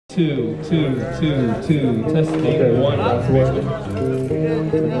Two, testing. Okay, one.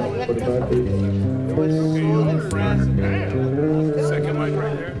 Second mic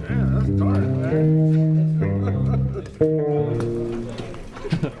right there. Yeah, that's dark, man.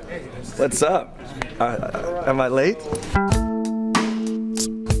 What's up? Am I late?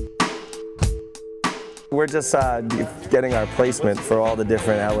 We're just getting our placement for all the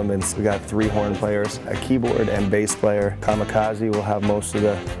different elements. We got 3 horn players, a keyboard and bass player. Kamikaze will have most of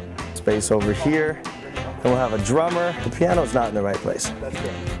the space over here. And we'll have a drummer. The piano's not in the right place.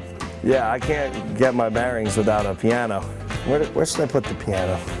 Yeah, I can't get my bearings without a piano. Where should I put the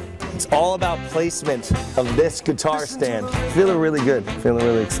piano? It's all about placement of this guitar stand. Feeling really good. Feeling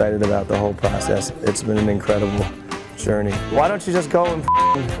really excited about the whole process. It's been an incredible journey. Why don't you just go and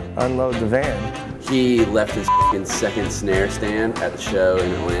unload the van? He left his second snare stand at the show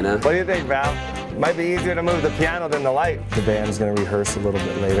in Atlanta. What do you think, Val? Might be easier to move the piano than the light. The band's gonna rehearse a little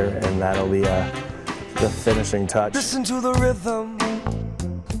bit later, and that'll be the finishing touch. Listen to the rhythm.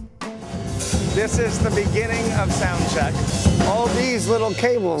 This is the beginning of sound check. All these little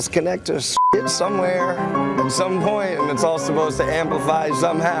cables connect to shit somewhere at some point, and it's all supposed to amplify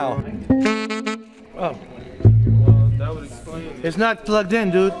somehow. Oh. Well, that would explain. It's not plugged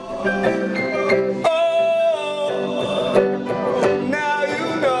in, dude.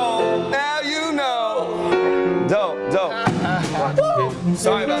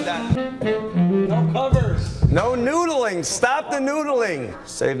 Sorry about that. No covers. No noodling. Stop the noodling.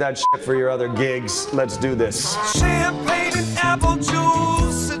 Save that shit for your other gigs. Let's do this. Champagne and apple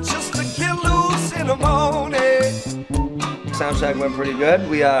juice just to get loose in the morning. Soundcheck went pretty good.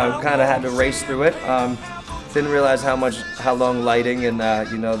 We kind of had to race through it. Didn't realize how long lighting and the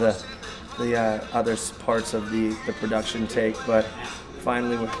other parts of the production take, but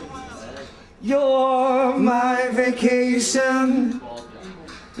finally we're. You're my vacation.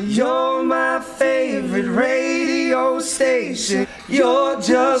 You're my favorite radio station. You're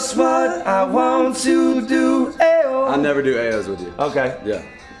just what I want to do. Ayo. I'll never do AOs with you. Okay. Yeah.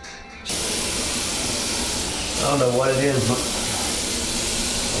 I don't know what it is, but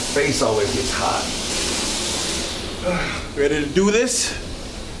my face always gets hot. Ready to do this?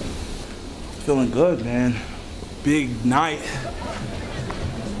 Feeling good, man. Big night.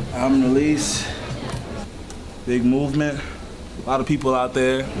 Album release. Big movement. A lot of people out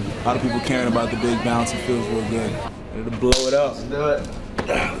there. A lot of people caring about the big bounce. It feels real good. Ready to blow it up. Let's do it.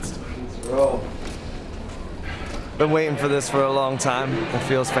 Let's roll. Been waiting for this for a long time. It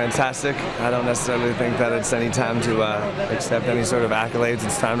feels fantastic. I don't necessarily think that it's any time to accept any sort of accolades.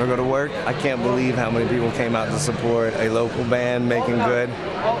 It's time to go to work. I can't believe how many people came out to support a local band making good.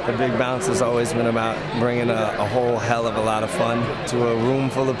 The Big Bounce has always been about bringing a whole hell of a lot of fun to a room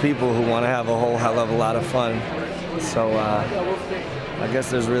full of people who want to have a whole hell of a lot of fun. So I guess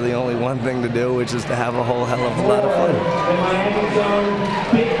there's really only one thing to do, which is to have a whole hell of a lot of fun.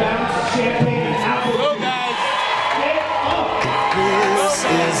 Big Bounce, Champagne, apple. This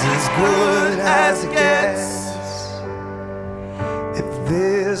is as good as it gets. If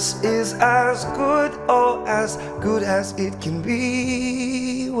this is as good or as good as it can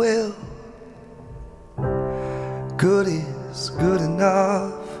be, well, good is good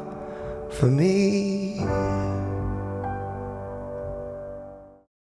enough for me.